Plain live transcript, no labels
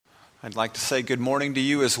I'd like to say good morning to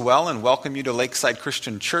you as well and welcome you to Lakeside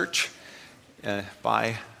Christian Church.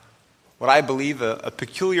 By what I believe a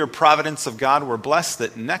peculiar providence of God, we're blessed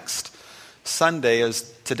that next Sunday,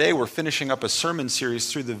 as today we're finishing up a sermon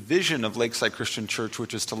series through the vision of Lakeside Christian Church,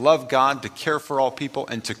 which is to love God, to care for all people,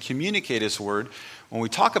 and to communicate His Word. When we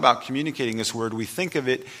talk about communicating His Word, we think of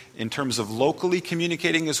it in terms of locally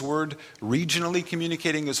communicating His Word, regionally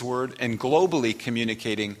communicating His Word, and globally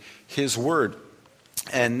communicating His Word.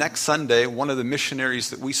 And next Sunday, one of the missionaries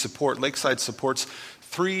that we support, Lakeside supports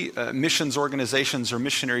three missions organizations or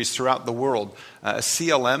missionaries throughout the world.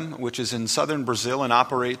 CLM, which is in southern Brazil and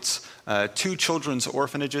operates two children's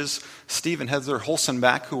orphanages. Steve and Heather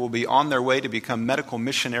Holzenbach, who will be on their way to become medical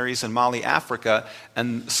missionaries in Mali, Africa.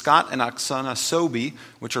 And Scott and Oksana Sobi,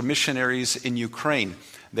 which are missionaries in Ukraine.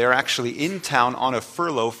 They're actually in town on a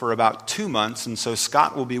furlough for about 2 months, and so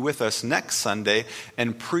Scott will be with us next Sunday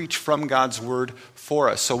and preach from God's Word for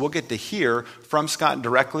us. So we'll get to hear from Scott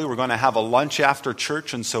directly. We're going to have a lunch after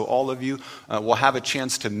church, and so all of you will have a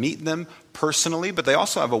chance to meet them personally, but they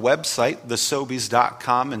also have a website,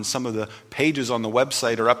 thesobis.com, and some of the pages on the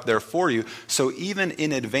website are up there for you. So even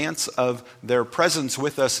in advance of their presence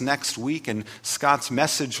with us next week and Scott's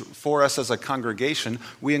message for us as a congregation,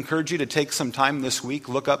 we encourage you to take some time this week,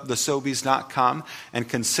 look up thesobis.com, and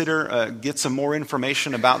consider, get some more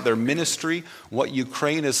information about their ministry, what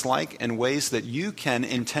Ukraine is like, and ways that you can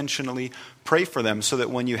intentionally pray for them so that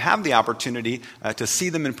when you have the opportunity to see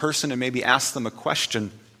them in person and maybe ask them a question,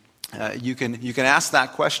 you can ask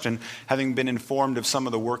that question having been informed of some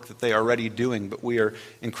of the work that they are already doing. But we are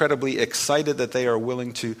incredibly excited that they are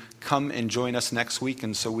willing to come and join us next week.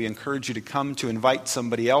 And so we encourage you to come, to invite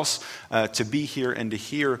somebody else to be here and to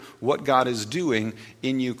hear what God is doing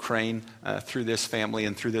in Ukraine through this family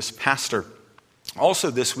and through this pastor.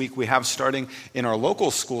 Also this week we have, starting in our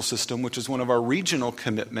local school system, which is one of our regional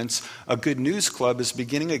commitments, a Good News Club is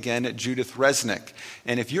beginning again at Judith Resnick.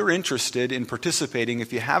 And if you're interested in participating,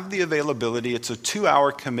 if you have the availability, it's a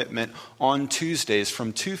 2-hour commitment on Tuesdays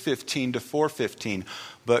from 2:15 to 4:15.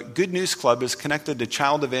 But Good News Club is connected to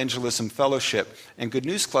Child Evangelism Fellowship. And Good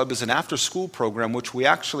News Club is an after-school program which we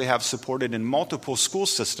actually have supported in multiple school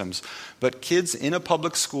systems. But kids in a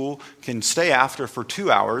public school can stay after for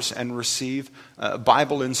 2 hours and receive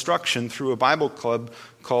Bible instruction through a Bible club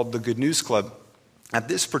called the Good News Club. At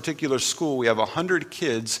this particular school, we have 100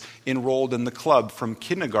 kids enrolled in the club from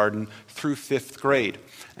kindergarten through 5th grade.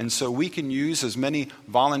 And so we can use as many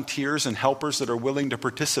volunteers and helpers that are willing to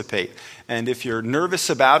participate. And if you're nervous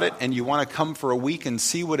about it and you want to come for a week and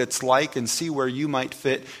see what it's like and see where you might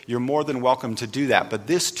fit, you're more than welcome to do that. But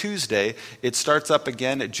this Tuesday, it starts up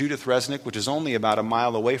again at Judith Resnick, which is only about a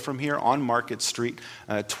mile away from here on Market Street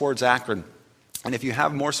towards Akron. And if you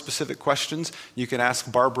have more specific questions, you can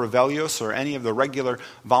ask Barbara Velios or any of the regular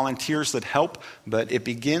volunteers that help. But it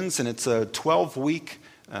begins, and it's a 12-week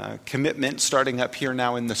commitment starting up here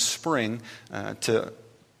now in the spring to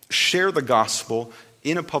share the gospel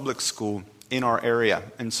in a public school in our area.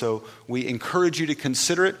 And so we encourage you to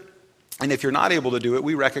consider it. And if you're not able to do it,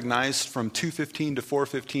 we recognize from 2:15 to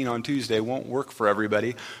 4:15 on Tuesday won't work for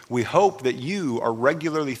everybody. We hope that you are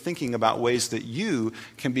regularly thinking about ways that you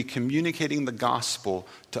can be communicating the gospel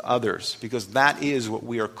to others, because that is what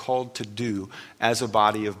we are called to do as a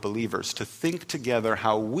body of believers, to think together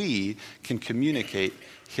how we can communicate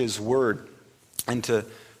His Word. And to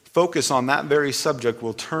focus on that very subject,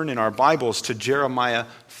 we'll turn in our Bibles to Jeremiah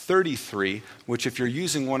 33, which if you're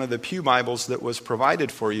using one of the pew Bibles that was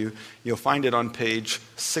provided for you, you'll find it on page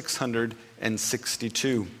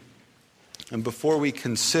 662. And before we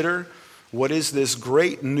consider what is this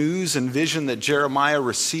great news and vision that Jeremiah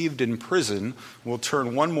received in prison, we'll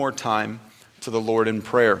turn one more time to the Lord in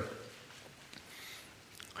prayer.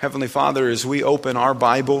 Heavenly Father, as we open our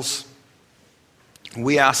Bibles,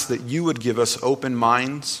 we ask that you would give us open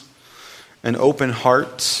minds and open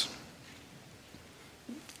hearts.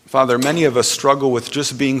 Father, many of us struggle with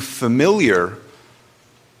just being familiar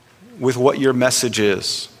with what your message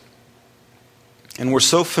is. And we're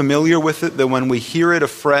so familiar with it that when we hear it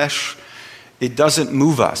afresh, it doesn't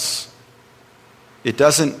move us. It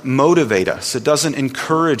doesn't motivate us. It doesn't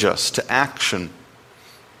encourage us to action.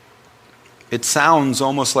 It sounds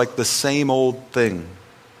almost like the same old thing.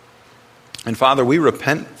 And Father, we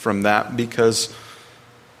repent from that because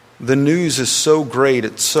the news is so great,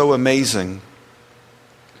 it's so amazing,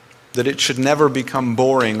 that it should never become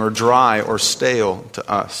boring or dry or stale to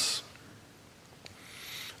us.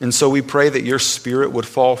 And so we pray that your Spirit would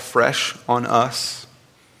fall fresh on us,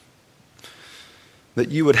 that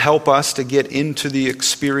you would help us to get into the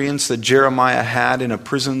experience that Jeremiah had in a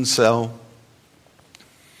prison cell,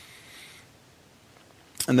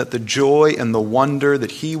 and that the joy and the wonder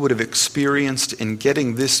that he would have experienced in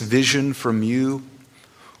getting this vision from you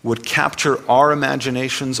would capture our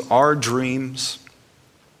imaginations, our dreams.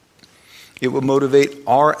 It would motivate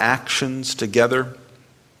our actions together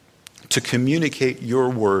to communicate your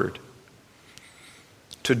word,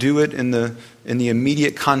 to do it in the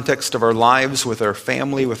immediate context of our lives, with our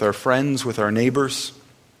family, with our friends, with our neighbors,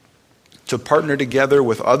 to partner together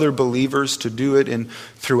with other believers to do it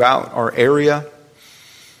throughout our area.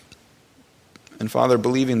 And Father,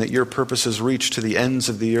 believing that your purposes reach to the ends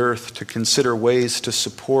of the earth, to consider ways to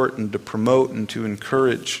support and to promote and to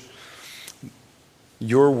encourage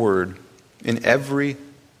your word in every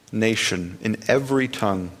nation, in every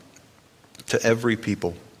tongue, to every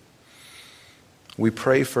people. We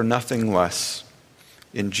pray for nothing less.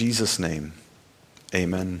 In Jesus' name,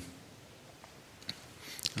 amen.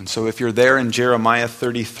 And so if you're there in Jeremiah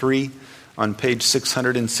 33, on page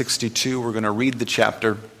 662, we're going to read the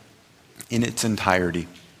chapter in its entirety.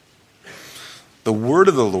 The word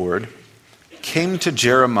of the Lord came to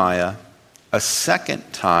Jeremiah a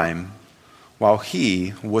second time while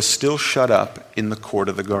he was still shut up in the court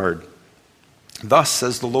of the guard. Thus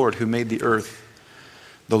says the Lord who made the earth,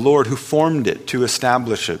 the Lord who formed it to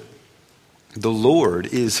establish it. The Lord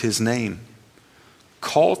is his name.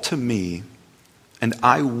 Call to me, and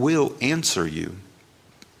I will answer you,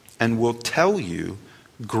 and will tell you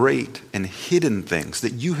great and hidden things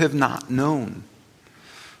that you have not known.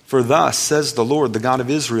 For thus says the Lord, the God of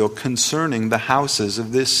Israel, concerning the houses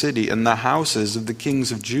of this city and the houses of the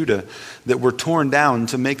kings of Judah that were torn down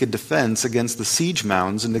to make a defense against the siege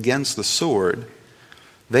mounds and against the sword.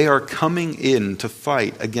 They are coming in to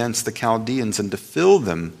fight against the Chaldeans and to fill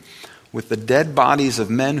them with the dead bodies of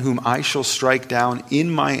men whom I shall strike down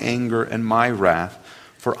in my anger and my wrath.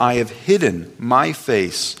 For I have hidden my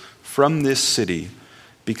face from this city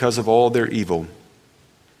because of all their evil.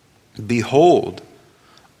 Behold,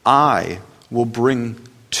 I will bring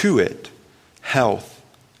to it health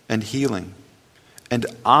and healing, and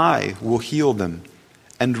I will heal them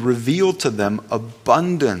and reveal to them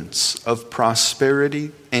abundance of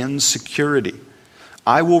prosperity and security.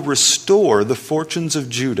 I will restore the fortunes of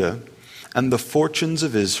Judah and the fortunes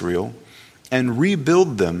of Israel and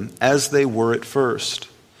rebuild them as they were at first.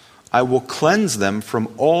 I will cleanse them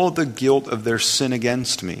from all the guilt of their sin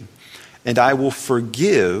against me, and I will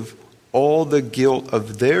forgive all the guilt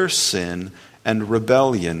of their sin and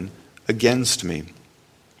rebellion against me.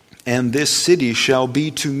 And this city shall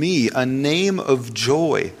be to me a name of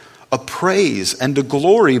joy, a praise, and a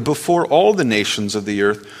glory before all the nations of the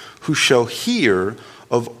earth, who shall hear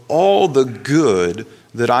of all the good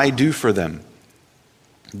that I do for them.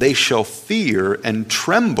 They shall fear and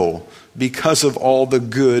tremble because of all the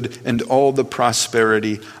good and all the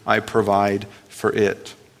prosperity I provide for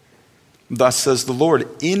it. Thus says the Lord,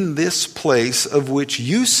 in this place of which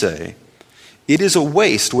you say, it is a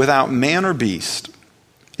waste without man or beast,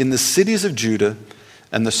 in the cities of Judah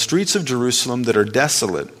and the streets of Jerusalem that are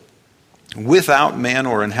desolate, without man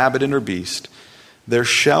or inhabitant or beast, there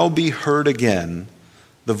shall be heard again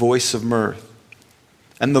the voice of mirth,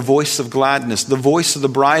 and the voice of gladness, the voice of the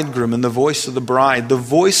bridegroom and the voice of the bride, the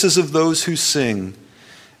voices of those who sing,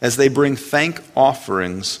 as they bring thank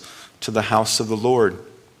offerings to the house of the Lord.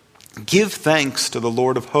 Give thanks to the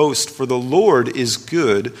Lord of hosts, for the Lord is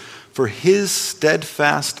good, for his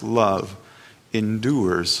steadfast love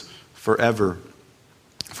endures forever.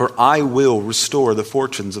 For I will restore the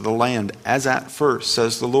fortunes of the land as at first,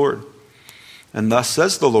 says the Lord. And thus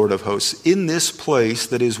says the Lord of hosts, in this place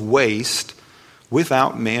that is waste,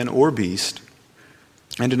 without man or beast,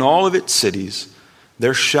 and in all of its cities,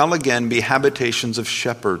 there shall again be habitations of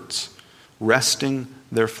shepherds, resting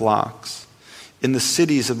their flocks. In the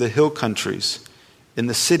cities of the hill countries, in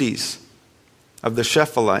the cities of the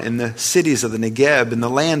Shephelah, in the cities of the Negeb, in the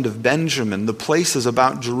land of Benjamin, the places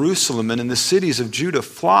about Jerusalem, and in the cities of Judah,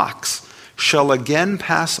 flocks shall again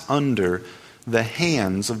pass under the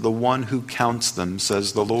hands of the one who counts them,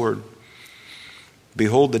 says the Lord.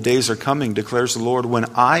 Behold, the days are coming, declares the Lord, when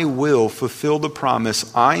I will fulfill the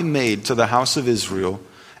promise I made to the house of Israel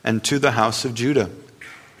and to the house of Judah.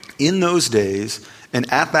 In those days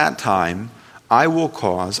and at that time, I will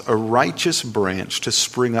cause a righteous branch to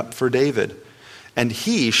spring up for David, and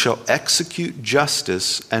he shall execute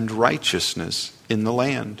justice and righteousness in the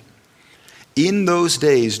land. In those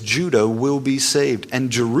days, Judah will be saved, and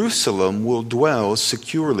Jerusalem will dwell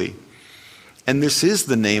securely. And this is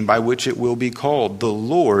the name by which it will be called, the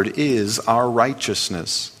Lord is our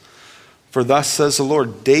righteousness. For thus says the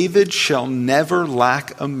Lord, David shall never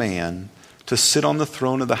lack a man to sit on the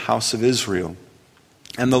throne of the house of Israel.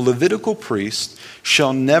 And the Levitical priest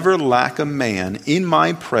shall never lack a man in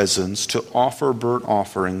my presence to offer burnt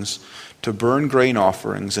offerings, to burn grain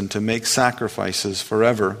offerings, and to make sacrifices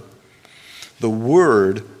forever. The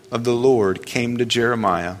word of the Lord came to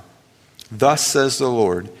Jeremiah. Thus says the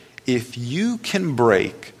Lord, if you can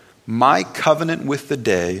break my covenant with the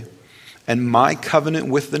day and my covenant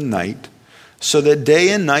with the night, so that day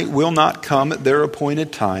and night will not come at their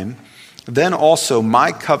appointed time, then also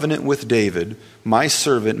my covenant with David, my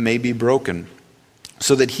servant, may be broken,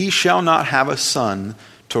 so that he shall not have a son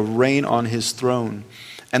to reign on his throne.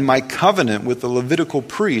 And my covenant with the Levitical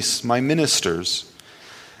priests, my ministers,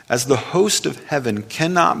 as the host of heaven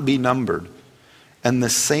cannot be numbered, and the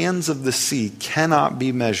sands of the sea cannot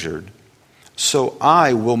be measured, so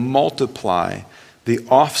I will multiply the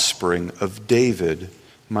offspring of David,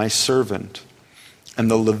 my servant, and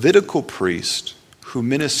the Levitical priest who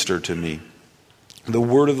minister to me. The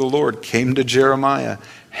word of the Lord came to Jeremiah.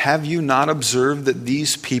 Have you not observed that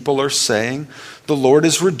these people are saying, the Lord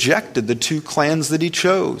has rejected the two clans that he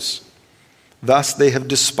chose? Thus they have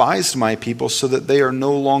despised my people so that they are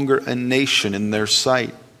no longer a nation in their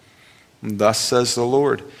sight. And thus says the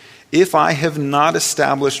Lord, if I have not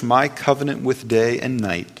established my covenant with day and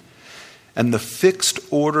night, and the fixed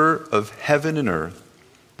order of heaven and earth,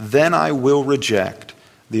 then I will reject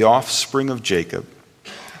the offspring of Jacob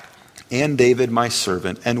and David my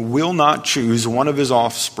servant, and will not choose one of his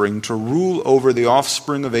offspring to rule over the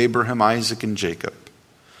offspring of Abraham, Isaac, and Jacob.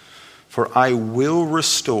 For I will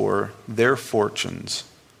restore their fortunes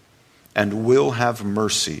and will have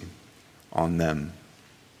mercy on them.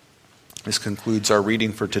 This concludes our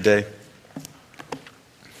reading for today.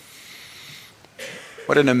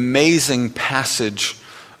 What an amazing passage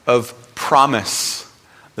of promise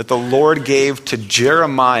that the Lord gave to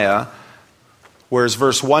Jeremiah, whereas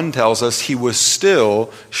verse 1 tells us he was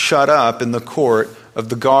still shut up in the court of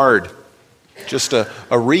the guard. Just a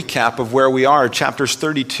recap of where we are. Chapters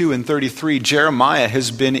 32 and 33, Jeremiah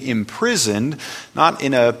has been imprisoned, not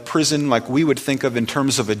in a prison like we would think of in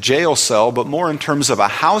terms of a jail cell, but more in terms of a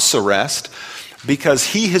house arrest, because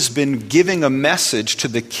he has been giving a message to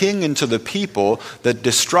the king and to the people that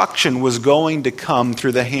destruction was going to come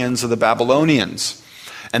through the hands of the Babylonians.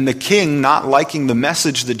 And the king, not liking the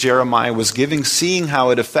message that Jeremiah was giving, seeing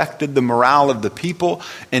how it affected the morale of the people,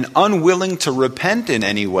 and unwilling to repent in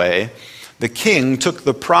any way, the king took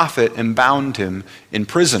the prophet and bound him in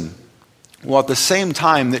prison. Well, at the same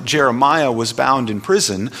time that Jeremiah was bound in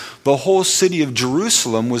prison, the whole city of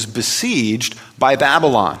Jerusalem was besieged by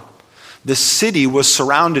Babylon. The city was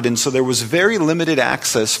surrounded, and so there was very limited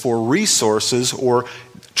access for resources or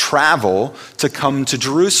travel to come to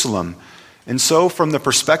Jerusalem. And so from the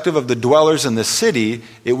perspective of the dwellers in the city,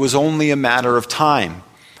 it was only a matter of time.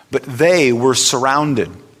 But they were surrounded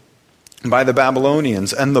by the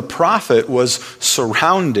Babylonians, and the prophet was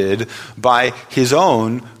surrounded by his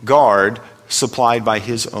own guard, supplied by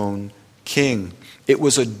his own king. It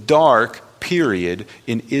was a dark period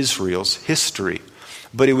in Israel's history.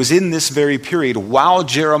 But it was in this very period, while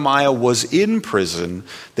Jeremiah was in prison,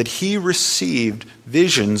 that he received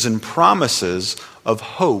visions and promises of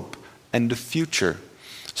hope and the future.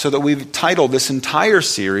 So that we've titled this entire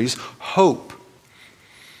series, Hope.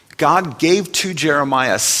 God gave to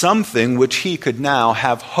Jeremiah something which he could now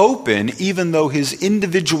have hope in, even though his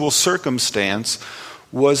individual circumstance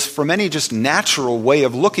was, from any just natural way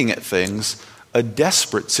of looking at things, a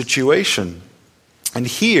desperate situation. And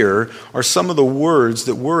here are some of the words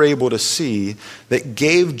that we're able to see that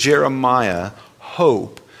gave Jeremiah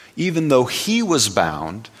hope, even though he was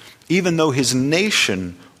bound, even though his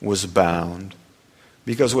nation was bound.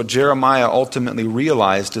 Because what Jeremiah ultimately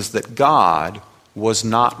realized is that God was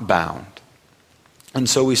not bound. And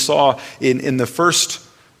so we saw in the first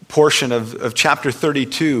portion of chapter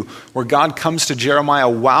 32, where God comes to Jeremiah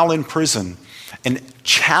while in prison and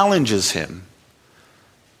challenges him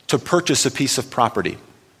to purchase a piece of property.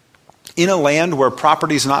 In a land where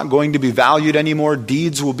property is not going to be valued anymore,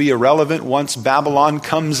 deeds will be irrelevant once Babylon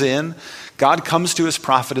comes in, God comes to his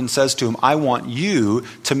prophet and says to him, I want you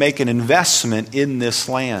to make an investment in this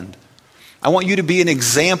land. I want you to be an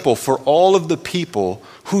example for all of the people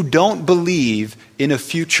who don't believe in a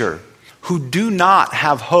future, who do not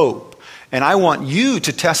have hope. And I want you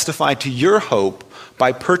to testify to your hope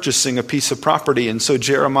by purchasing a piece of property. And so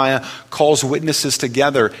Jeremiah calls witnesses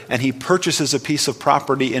together and he purchases a piece of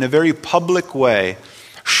property in a very public way,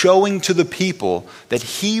 showing to the people that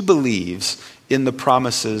he believes in the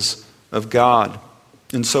promises of God.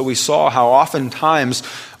 And so we saw how oftentimes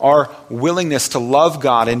our willingness to love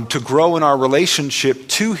God and to grow in our relationship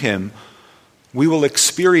to him, we will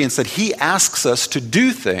experience that he asks us to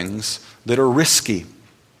do things that are risky.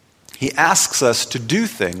 He asks us to do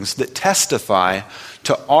things that testify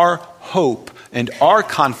to our hope and our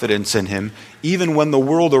confidence in him, even when the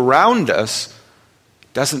world around us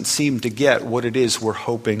doesn't seem to get what it is we're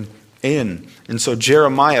hoping in. And so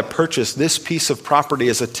Jeremiah purchased this piece of property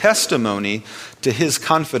as a testimony to his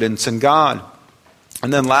confidence in God.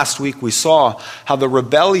 And then last week we saw how the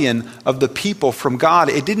rebellion of the people from God,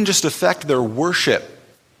 it didn't just affect their worship,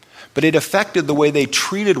 but it affected the way they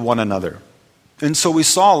treated one another. And so we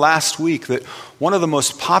saw last week that one of the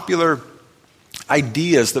most popular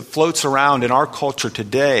ideas that floats around in our culture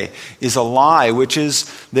today is a lie, which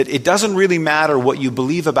is that it doesn't really matter what you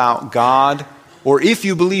believe about God or if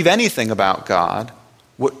you believe anything about God.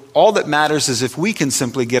 All that matters is if we can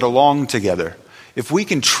simply get along together. If we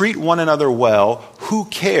can treat one another well, who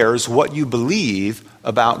cares what you believe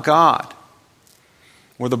about God?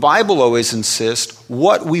 Where the Bible always insists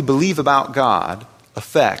what we believe about God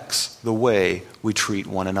affects the way we treat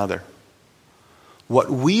one another. What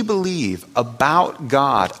we believe about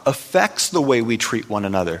God affects the way we treat one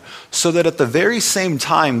another, so that at the very same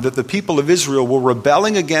time that the people of Israel were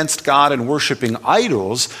rebelling against God and worshiping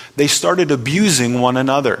idols, they started abusing one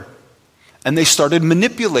another, and they started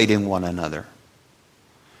manipulating one another.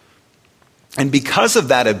 And because of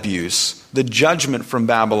that abuse, the judgment from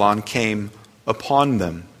Babylon came upon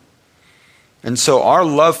them. And so our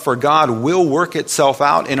love for God will work itself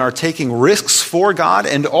out in our taking risks for God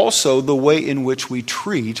and also the way in which we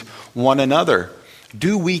treat one another.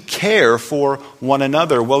 Do we care for one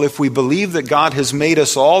another? Well, if we believe that God has made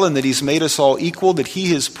us all and that he's made us all equal, that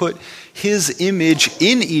he has put his image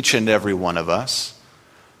in each and every one of us,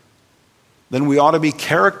 then we ought to be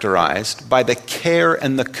characterized by the care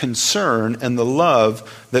and the concern and the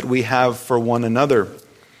love that we have for one another.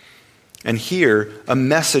 And here, a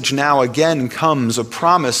message now again comes, a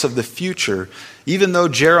promise of the future. Even though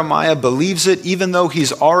Jeremiah believes it, even though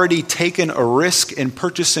he's already taken a risk in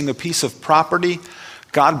purchasing a piece of property,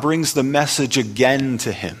 God brings the message again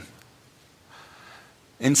to him.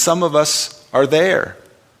 And some of us are there.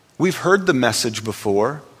 We've heard the message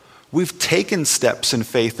before. We've taken steps in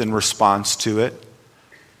faith in response to it.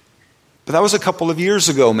 But that was a couple of years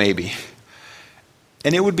ago maybe.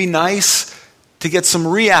 And it would be nice to get some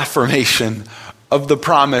reaffirmation of the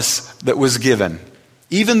promise that was given.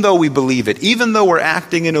 Even though we believe it, even though we're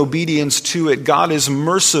acting in obedience to it, God is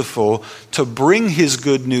merciful to bring his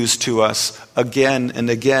good news to us again and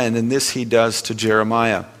again. And this he does to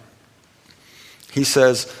Jeremiah. He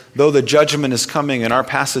says, though the judgment is coming, and our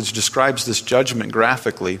passage describes this judgment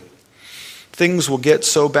graphically, things will get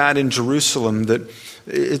so bad in Jerusalem that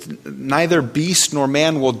neither beast nor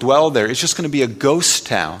man will dwell there. It's just going to be a ghost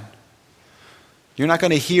town. You're not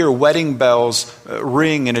going to hear wedding bells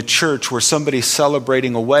ring in a church where somebody's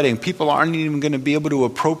celebrating a wedding. People aren't even going to be able to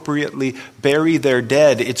appropriately bury their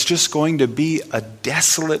dead. It's just going to be a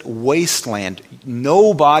desolate wasteland.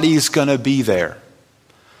 Nobody's going to be there.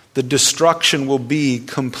 The destruction will be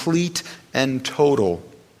complete and total.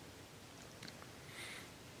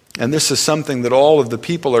 And this is something that all of the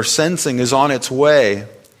people are sensing is on its way.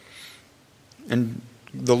 And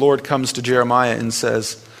the Lord comes to Jeremiah and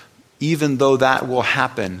says, even though that will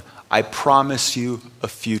happen, I promise you a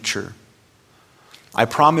future. I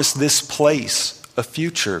promise this place a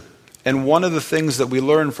future. And one of the things that we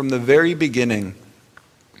learn from the very beginning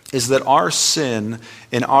is that our sin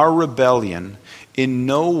and our rebellion in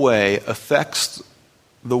no way affects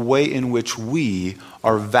the way in which we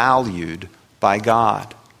are valued by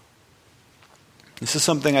God. This is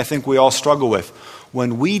something I think we all struggle with.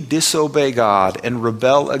 When we disobey God and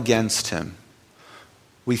rebel against him,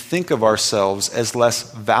 we think of ourselves as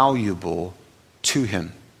less valuable to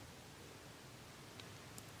him.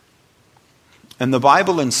 And the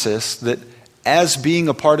Bible insists that as being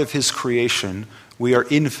a part of his creation, we are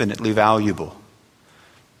infinitely valuable.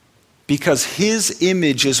 Because his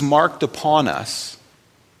image is marked upon us,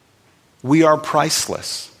 we are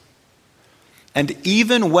priceless. And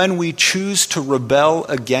even when we choose to rebel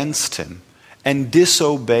against him and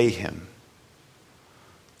disobey him,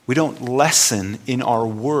 we don't lessen in our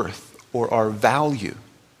worth or our value.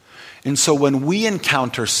 And so when we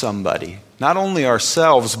encounter somebody, not only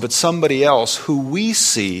ourselves, but somebody else who we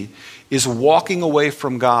see is walking away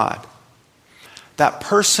from God, that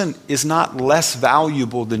person is not less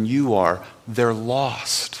valuable than you are. They're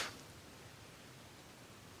lost.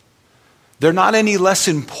 They're not any less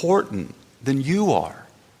important than you are.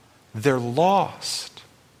 They're lost.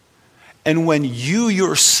 And when you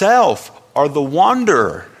yourself are the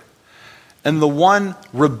wanderer and the one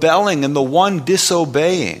rebelling and the one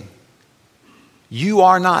disobeying, you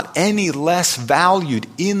are not any less valued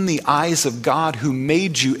in the eyes of God who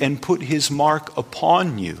made you and put his mark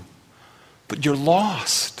upon you. but you're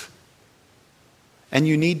lost. And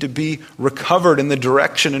you need to be recovered in the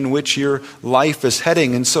direction in which your life is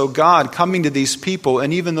heading. And so God, coming to these people,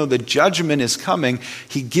 and even though the judgment is coming,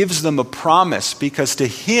 he gives them a promise, because to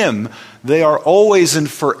him, they are always and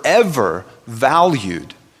forever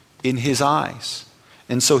valued in his eyes.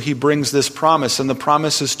 And so he brings this promise, and the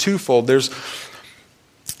promise is twofold.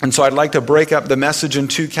 And so I'd like to break up the message in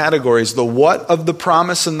two categories: the what of the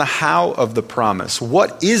promise and the how of the promise.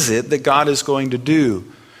 What is it that God is going to do?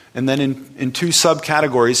 And then in two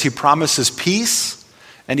subcategories, he promises peace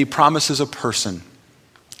and he promises a person.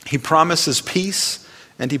 He promises peace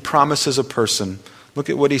and he promises a person. Look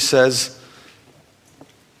at what he says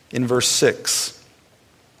in verse 6.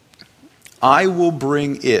 I will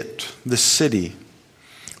bring it, the city,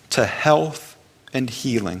 to health and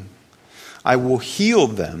healing. I will heal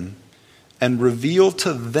them and reveal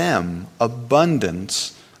to them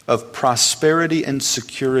abundance of prosperity and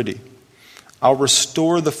security. I'll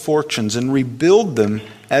restore the fortunes and rebuild them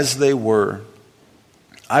as they were.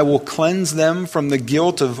 I will cleanse them from the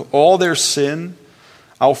guilt of all their sin.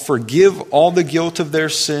 I'll forgive all the guilt of their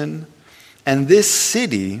sin. And this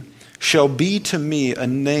city shall be to me a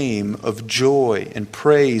name of joy and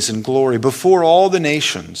praise and glory before all the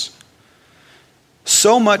nations.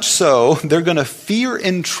 So much so, they're going to fear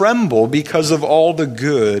and tremble because of all the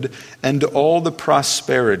good and all the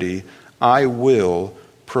prosperity I will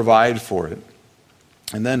provide for it.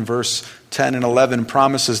 And then verse 10 and 11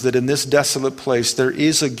 promises that in this desolate place there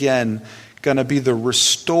is again going to be the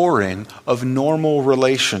restoring of normal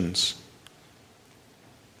relations.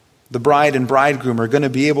 The bride and bridegroom are going to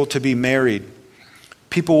be able to be married.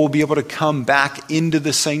 People will be able to come back into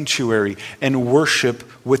the sanctuary and worship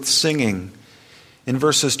with singing. In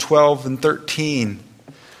verses 12 and 13,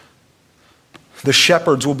 the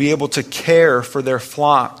shepherds will be able to care for their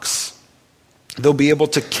flocks. They'll be able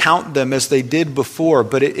to count them as they did before,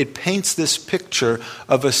 but it paints this picture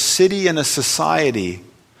of a city and a society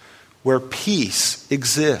where peace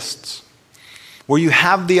exists, where you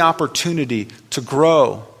have the opportunity to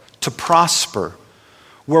grow, to prosper,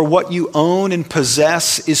 where what you own and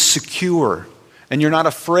possess is secure, and you're not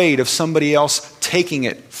afraid of somebody else taking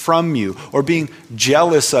it from you or being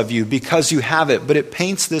jealous of you because you have it. But it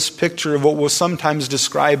paints this picture of what we'll sometimes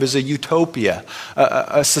describe as a utopia,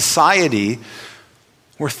 a society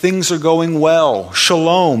where things are going well,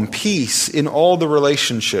 shalom, peace in all the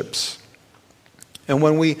relationships. And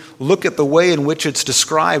when we look at the way in which it's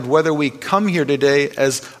described, whether we come here today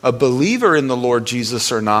as a believer in the Lord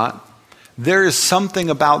Jesus or not, there is something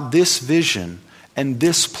about this vision and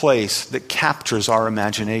this place that captures our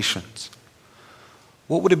imaginations.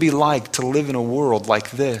 What would it be like to live in a world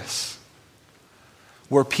like this,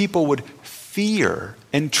 where people would fear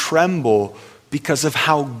and tremble because of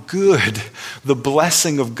how good the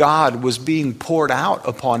blessing of God was being poured out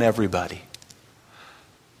upon everybody?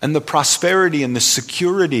 And the prosperity and the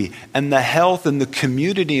security and the health and the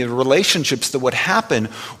community and relationships that would happen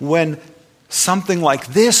when something like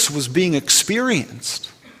this was being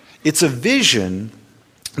experienced. It's a vision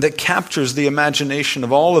that captures the imagination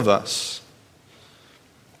of all of us.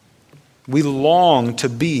 We long to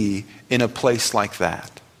be in a place like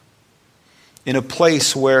that. In a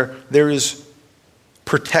place where there is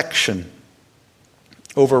protection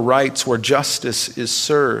over rights, where justice is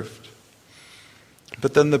served.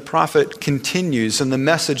 But then the prophet continues, and the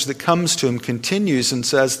message that comes to him continues and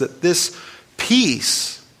says that this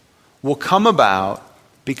peace will come about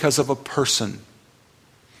because of a person.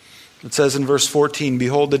 It says in verse 14,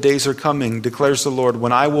 "Behold, the days are coming, declares the Lord,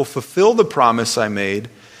 when I will fulfill the promise I made.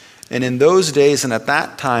 And in those days and at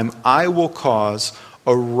that time, I will cause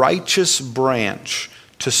a righteous branch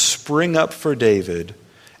to spring up for David,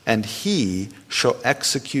 and he shall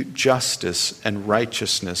execute justice and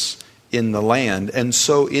righteousness in the land. And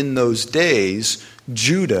so in those days,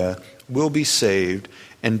 Judah will be saved,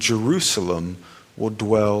 and Jerusalem will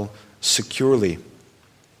dwell securely."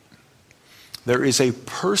 There is a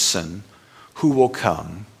person who will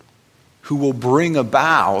come, who will bring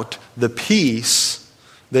about the peace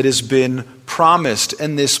that has been promised.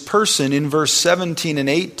 And this person, in verse 17 and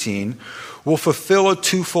 18, will fulfill a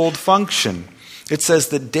twofold function. It says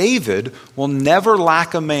that David will never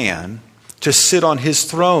lack a man to sit on his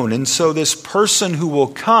throne. And so this person who will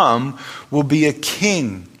come will be a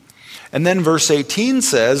king. And then verse 18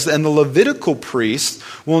 says, "And the Levitical priest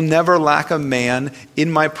will never lack a man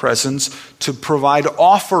in my presence to provide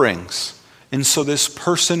offerings." And so this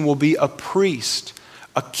person will be a priest,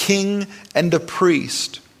 a king and a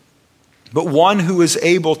priest, but one who is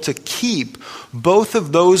able to keep both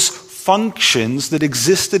of those functions that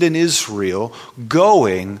existed in Israel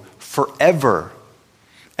going forever.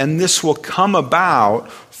 and this will come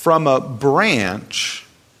about from a branch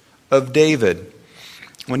of David.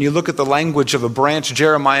 When you look at the language of a branch,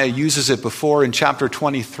 Jeremiah uses it before in chapter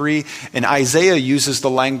 23, and Isaiah uses the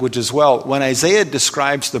language as well. When Isaiah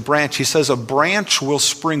describes the branch, he says, a branch will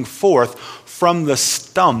spring forth from the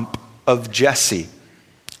stump of Jesse.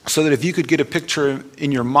 So that if you could get a picture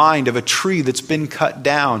in your mind of a tree that's been cut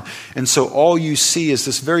down, and so all you see is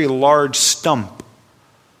this very large stump,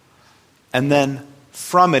 and then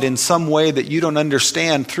from it, in some way that you don't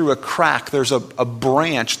understand, through a crack, there's a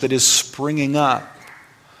branch that is springing up.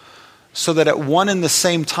 So that at one and the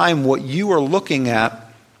same time, what you are looking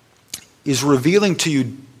at is revealing to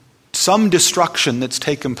you some destruction that's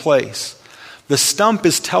taken place. The stump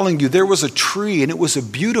is telling you there was a tree, and it was a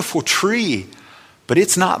beautiful tree, but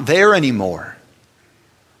it's not there anymore.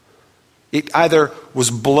 It either was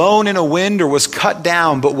blown in a wind or was cut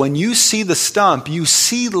down, but when you see the stump, you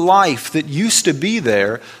see life that used to be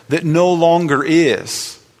there that no longer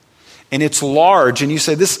is. And it's large, and you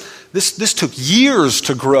say, this took years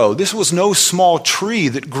to grow. This was no small tree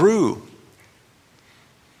that grew.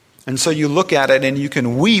 And so you look at it and you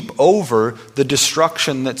can weep over the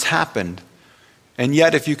destruction that's happened. And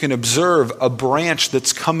yet if you can observe a branch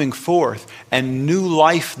that's coming forth and new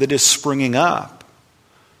life that is springing up,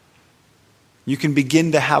 you can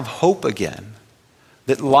begin to have hope again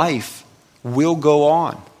that life will go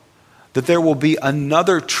on, that there will be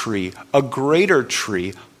another tree, a greater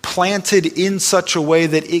tree, planted in such a way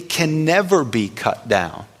that it can never be cut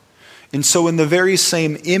down. And so in the very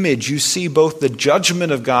same image, you see both the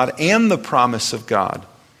judgment of God and the promise of God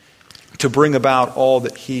to bring about all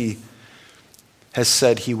that He has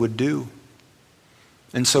said He would do.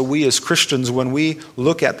 And so we as Christians, when we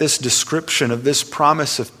look at this description of this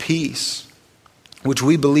promise of peace, which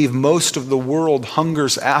we believe most of the world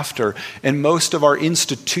hungers after and most of our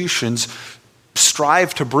institutions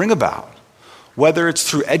strive to bring about, whether it's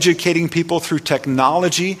through educating people through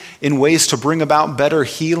technology in ways to bring about better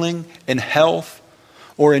healing and health,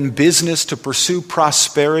 or in business to pursue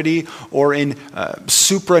prosperity, or in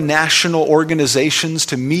supranational organizations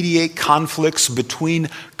to mediate conflicts between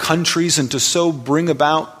countries and to so bring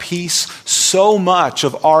about peace. So much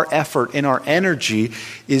of our effort and our energy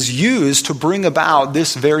is used to bring about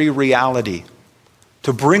this very reality,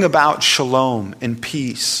 to bring about shalom and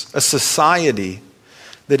peace, a society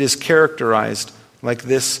that is characterized like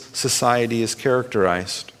this society is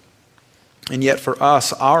characterized. And yet for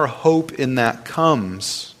us, our hope in that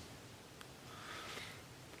comes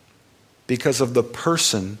because of the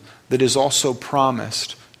person that is also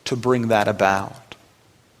promised to bring that about.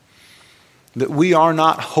 That we are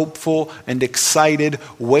not hopeful and excited,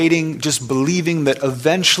 waiting, just believing that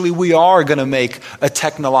eventually we are going to make a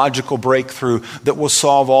technological breakthrough that will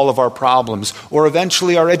solve all of our problems. Or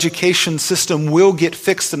eventually our education system will get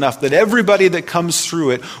fixed enough that everybody that comes through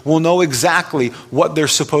it will know exactly what they're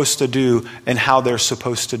supposed to do and how they're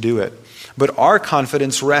supposed to do it. But our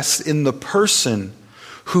confidence rests in the person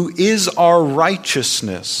who is our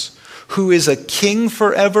righteousness, who is a king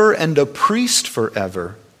forever and a priest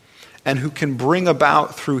forever, and who can bring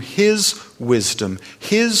about through His wisdom,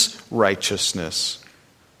 His righteousness,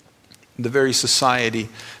 the very society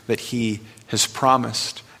that He has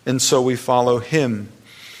promised. And so we follow Him.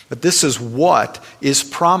 But this is what is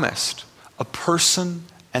promised, a person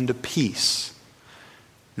and a peace.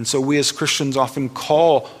 And so we as Christians often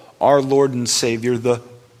call our Lord and Savior the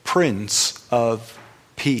Prince of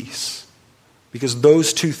Peace, because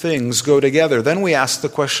those two things go together. Then we ask the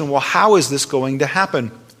question, well, how is this going to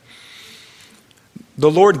happen? The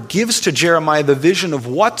Lord gives to Jeremiah the vision of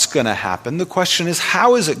what's going to happen. The question is,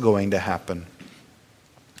 how is it going to happen?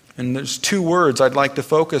 And there's two words I'd like to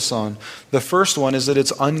focus on. The first one is that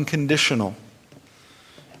it's unconditional.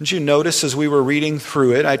 Did you notice as we were reading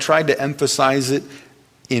through it, I tried to emphasize it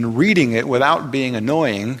in reading it without being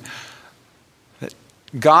annoying, that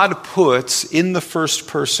God puts in the first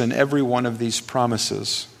person every one of these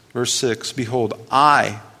promises. Verse 6, behold,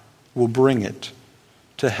 I will bring it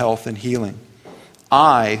to health and healing.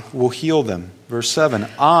 I will heal them. Verse 7,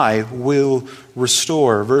 I will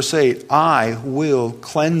restore. Verse 8, I will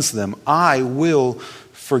cleanse them. I will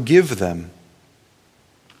forgive them.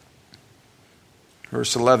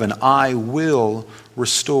 Verse 11, I will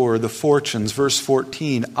restore the fortunes. Verse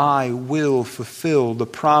 14, I will fulfill the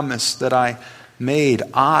promise that I made.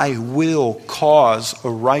 I will cause a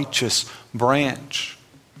righteous branch.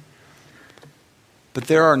 But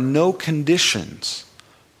there are no conditions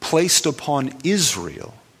placed upon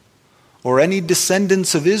Israel or any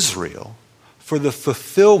descendants of Israel for the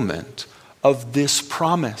fulfillment of this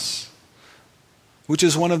promise. which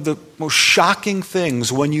is one of the most shocking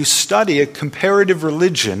things when you study a comparative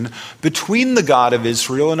religion between the God of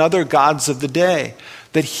Israel and other gods of the day,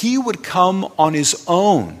 that he would come on his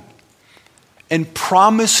own and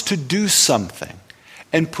promise to do something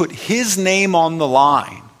and put his name on the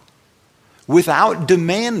line without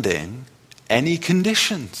demanding any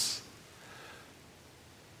conditions.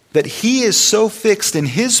 That he is so fixed in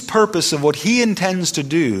his purpose of what he intends to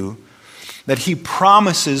do that he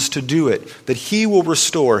promises to do it, that he will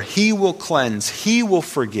restore, he will cleanse, he will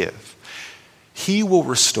forgive, he will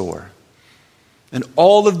restore. And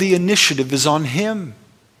all of the initiative is on him.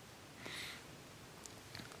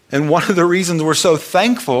 And one of the reasons we're so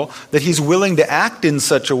thankful that he's willing to act in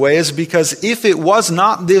such a way is because if it was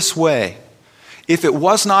not this way, if it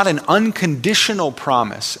was not an unconditional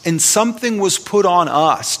promise and something was put on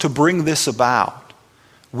us to bring this about,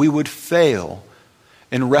 we would fail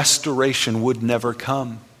and restoration would never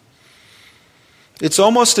come. It's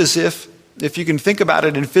almost as if you can think about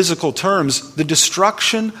it in physical terms, the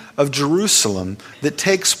destruction of Jerusalem that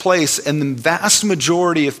takes place and the vast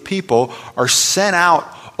majority of people are sent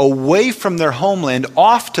out away from their homeland,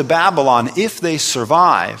 off to Babylon if they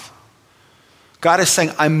survive. God is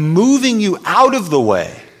saying, I'm moving you out of the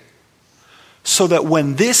way so that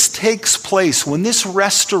when this takes place, when this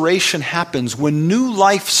restoration happens, when new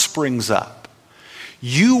life springs up,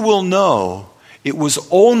 you will know it was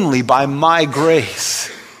only by my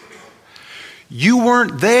grace. You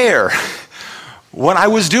weren't there when I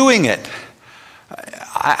was doing it.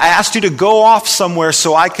 I asked you to go off somewhere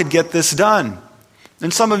so I could get this done.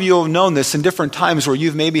 And some of you have known this in different times where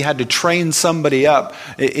you've maybe had to train somebody up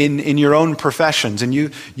in your own professions, and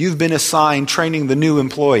you've been assigned training the new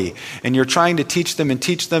employee, and you're trying to teach them,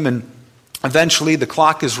 and eventually the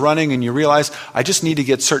clock is running and you realize, I just need to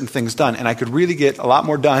get certain things done, and I could really get a lot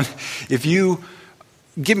more done if you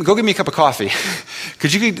go get me a cup of coffee.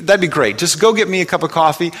 That'd be great. Just go get me a cup of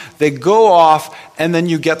coffee. They go off and then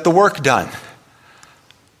you get the work done.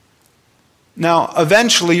 Now,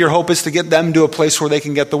 eventually your hope is to get them to a place where they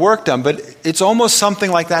can get the work done. But it's almost something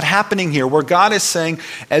like that happening here, where God is saying,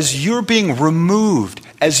 as you're being removed,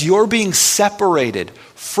 as you're being separated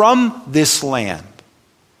from this land,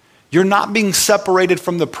 you're not being separated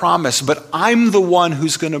from the promise, but I'm the one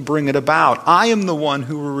who's going to bring it about. I am the one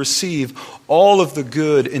who will receive all of the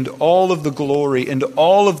good and all of the glory and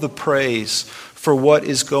all of the praise for what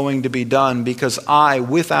is going to be done, because I,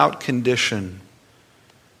 without condition,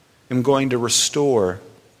 am going to restore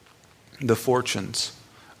the fortunes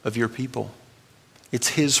of your people. It's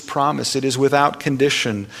his promise. It is without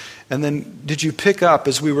condition. And then did you pick up,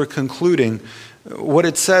 as we were concluding, what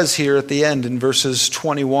it says here at the end in verses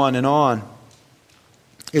 21 and on?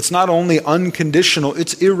 It's not only unconditional,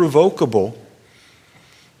 it's irrevocable.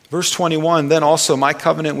 Verse 21, then also my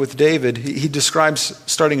covenant with David, he describes,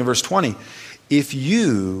 starting in verse 20, if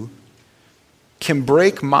you can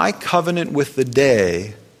break my covenant with the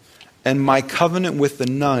day and my covenant with the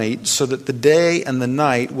night, so that the day and the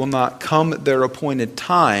night will not come at their appointed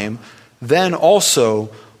time, then also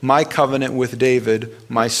my covenant with David,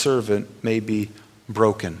 my servant, may be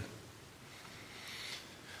broken.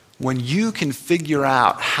 When you can figure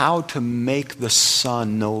out how to make the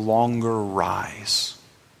sun no longer rise,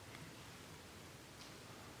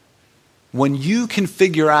 when you can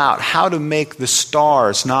figure out how to make the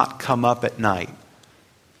stars not come up at night,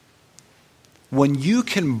 when you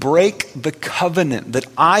can break the covenant that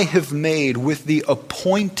I have made with the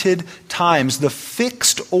appointed times, the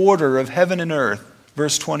fixed order of heaven and earth,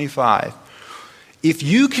 verse 25, if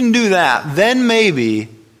you can do that, then maybe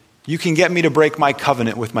you can get me to break my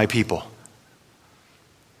covenant with my people.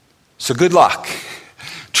 So good luck.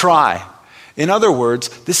 Try. In other words,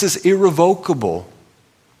 this is irrevocable.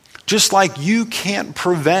 Just like you can't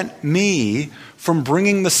prevent me from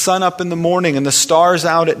bringing the sun up in the morning and the stars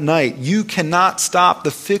out at night, you cannot stop the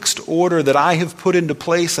fixed order that I have put into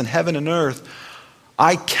place in heaven and earth.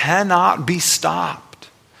 I cannot be stopped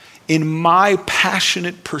in my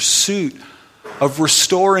passionate pursuit of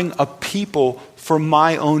restoring a people for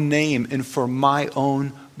my own name and for my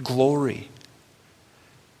own glory.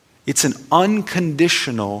 It's an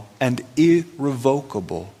unconditional and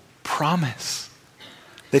irrevocable promise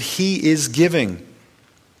that he is giving.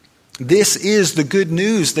 This is the good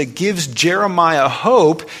news that gives Jeremiah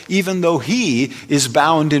hope, even though he is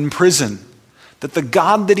bound in prison. That the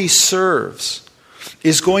God that he serves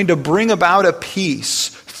is going to bring about a peace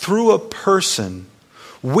through a person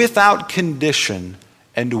without condition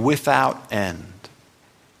and without end.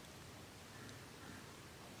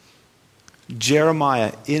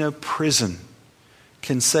 Jeremiah in a prison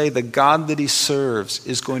can say the God that he serves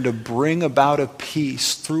is going to bring about a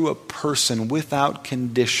peace through a person without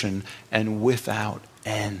condition and without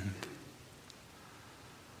end.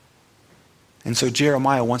 And so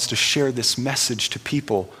Jeremiah wants to share this message to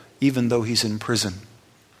people even though he's in prison.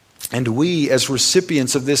 And we, as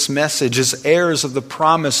recipients of this message, as heirs of the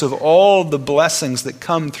promise of all the blessings that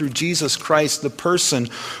come through Jesus Christ, the person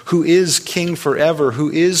who is King forever,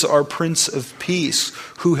 who is our Prince of Peace,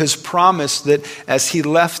 who has promised that as he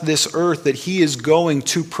left this earth, that he is going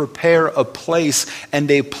to prepare a place,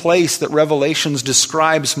 and a place that Revelations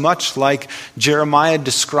describes much like Jeremiah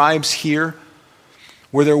describes here,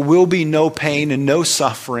 where there will be no pain and no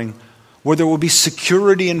suffering, where there will be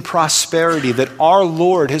security and prosperity, that our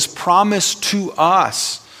Lord has promised to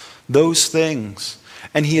us those things.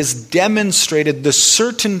 And he has demonstrated the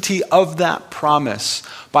certainty of that promise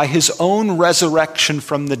by his own resurrection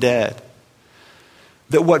from the dead.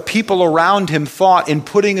 That what people around him thought in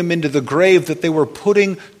putting him into the grave, that they were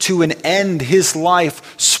putting to an end his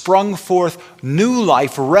life, sprung forth new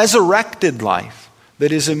life, resurrected life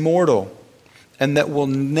that is immortal and that will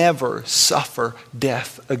never suffer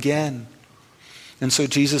death again. And so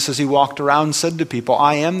Jesus, as he walked around, said to people,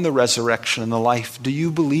 I am the resurrection and the life. Do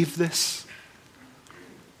you believe this?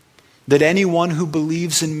 That anyone who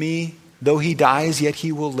believes in me, though he dies, yet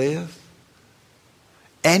he will live?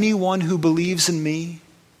 Anyone who believes in me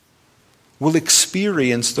will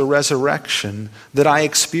experience the resurrection that I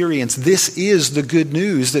experience. This is the good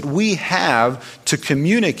news that we have to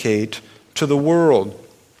communicate to the world.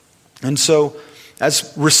 And so,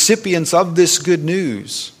 as recipients of this good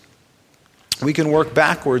news, we can work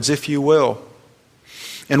backwards, if you will.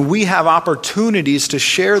 And we have opportunities to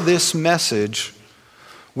share this message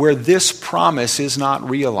where this promise is not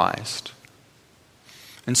realized.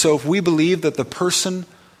 And so if we believe that the person,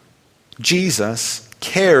 Jesus,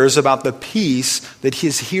 cares about the peace that he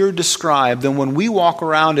is here described, then when we walk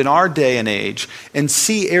around in our day and age and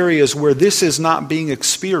see areas where this is not being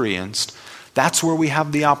experienced, that's where we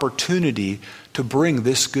have the opportunity to bring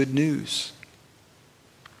this good news.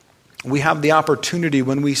 We have the opportunity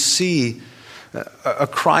when we see a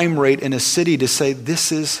crime rate in a city to say,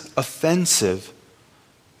 this is offensive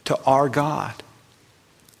to our God.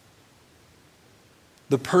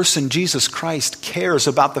 The person, Jesus Christ, cares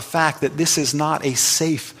about the fact that this is not a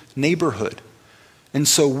safe neighborhood. And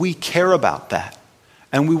so we care about that.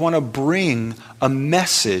 And we want to bring a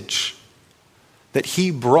message that he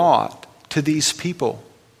brought to these people.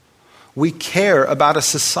 We care about a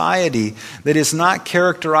society that is not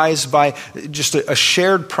characterized by just a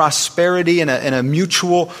shared prosperity and a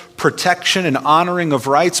mutual protection and honoring of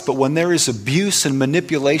rights, but when there is abuse and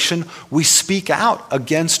manipulation, we speak out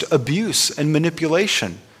against abuse and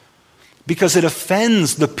manipulation because it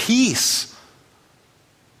offends the peace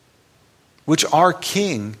which our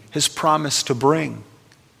King has promised to bring.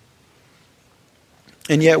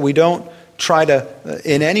 And yet we don't try to,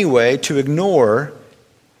 in any way, to ignore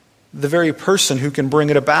the very person who can bring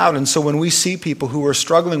it about. And so when we see people who are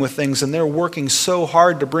struggling with things and they're working so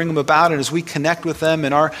hard to bring them about, and as we connect with them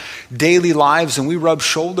in our daily lives and we rub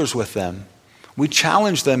shoulders with them, we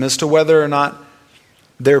challenge them as to whether or not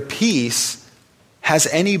their peace has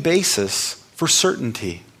any basis for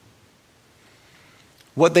certainty.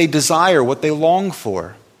 What they desire, what they long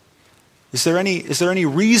for. Is there any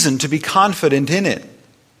reason to be confident in it?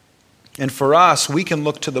 And for us, we can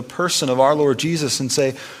look to the person of our Lord Jesus and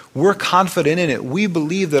say, we're confident in it. We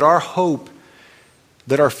believe that our hope,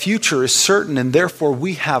 that our future is certain, and therefore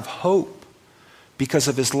we have hope because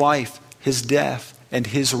of his life, his death, and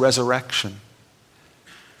his resurrection.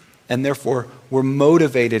 And therefore, we're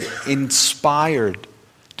motivated, inspired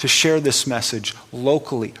to share this message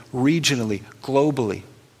locally, regionally, globally,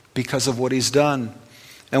 because of what he's done.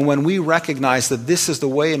 And when we recognize that this is the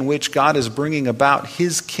way in which God is bringing about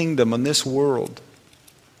his kingdom in this world,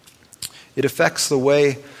 it affects the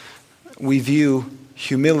way we view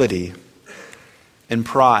humility and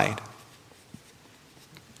pride.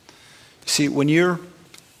 See, when you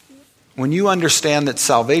understand that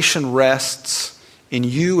salvation rests in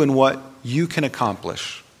you and what you can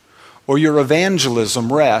accomplish, or your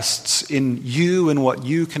evangelism rests in you and what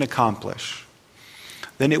you can accomplish,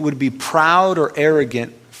 then it would be proud or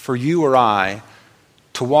arrogant for you or I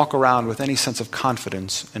to walk around with any sense of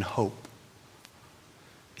confidence and hope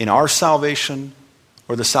in our salvation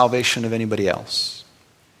or the salvation of anybody else.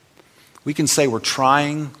 We can say we're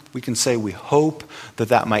trying, we can say we hope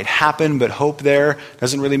that might happen, but hope there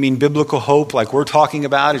doesn't really mean biblical hope like we're talking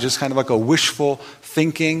about. It's just kind of like a wishful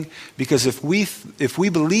thinking, because if we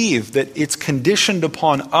believe that it's conditioned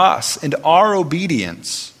upon us and our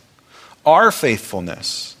obedience, our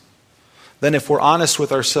faithfulness, then if we're honest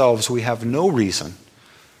with ourselves, we have no reason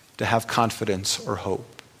to have confidence or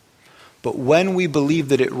hope. But when we believe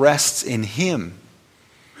that it rests in Him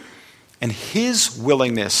and His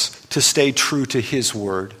willingness to stay true to His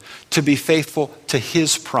word, to be faithful to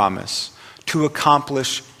His promise, to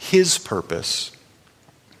accomplish His purpose,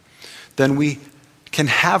 then we can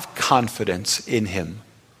have confidence in Him,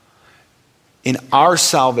 in our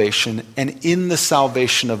salvation and in the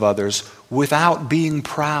salvation of others without being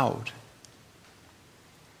proud.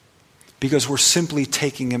 Because we're simply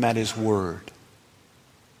taking Him at His word.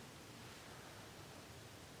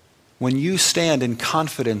 When you stand in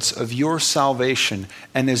confidence of your salvation,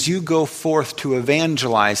 and as you go forth to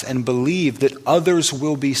evangelize and believe that others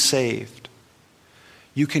will be saved,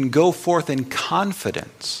 you can go forth in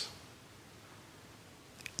confidence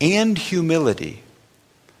and humility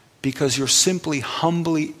because you're simply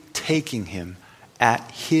humbly taking Him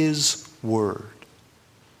at His word.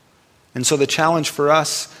 And so the challenge for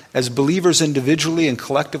us as believers individually and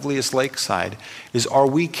collectively as Lakeside is, are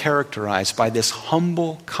we characterized by this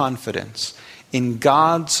humble confidence in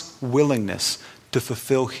God's willingness to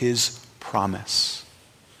fulfill His promise?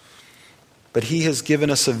 But He has given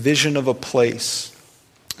us a vision of a place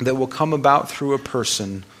that will come about through a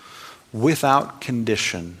person without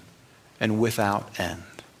condition and without end.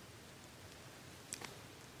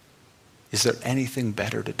 Is there anything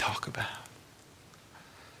better to talk about?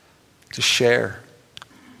 To share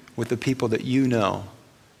with the people that you know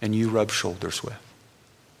and you rub shoulders with.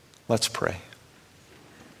 Let's pray.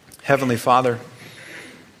 Heavenly Father,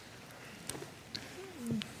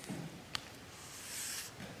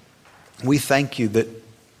 we thank You that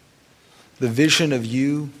the vision of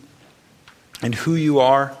You and who You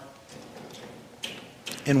are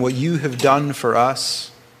and what You have done for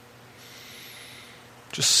us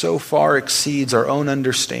just so far exceeds our own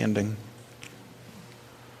understanding.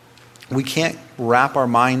 We can't wrap our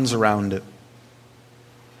minds around it.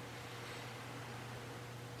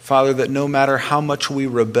 Father, that no matter how much we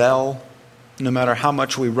rebel, no matter how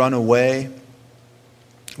much we run away,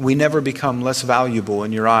 we never become less valuable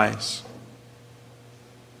in Your eyes.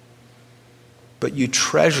 But You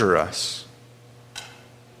treasure us.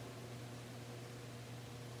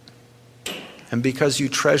 And because You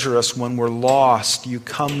treasure us, when we're lost, You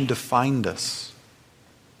come to find us.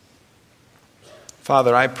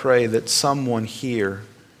 Father, I pray that someone here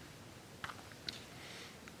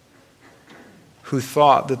who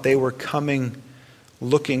thought that they were coming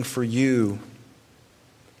looking for You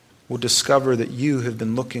will discover that You have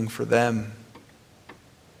been looking for them.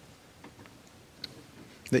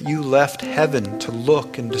 That You left heaven to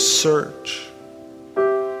look and to search.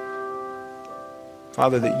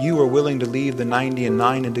 Father, that You are willing to leave the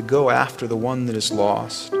 99 and to go after the one that is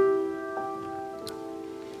lost.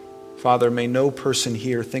 Father, may no person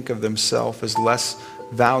here think of themselves as less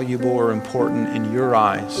valuable or important in Your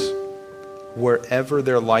eyes, wherever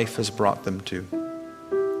their life has brought them to.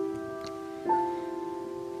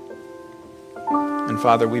 And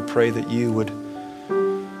Father, we pray that You would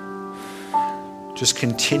just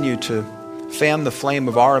continue to fan the flame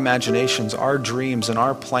of our imaginations, our dreams, and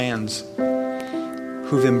our plans,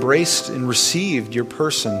 who've embraced and received Your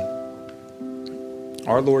person,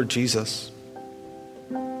 our Lord Jesus.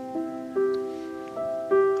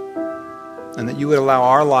 And that You would allow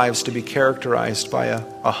our lives to be characterized by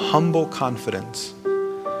a humble confidence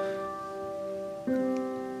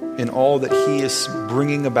in all that He is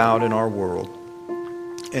bringing about in our world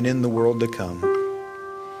and in the world to come.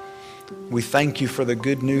 We thank You for the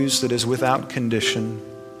good news that is without condition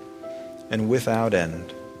and without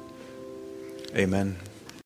end. Amen.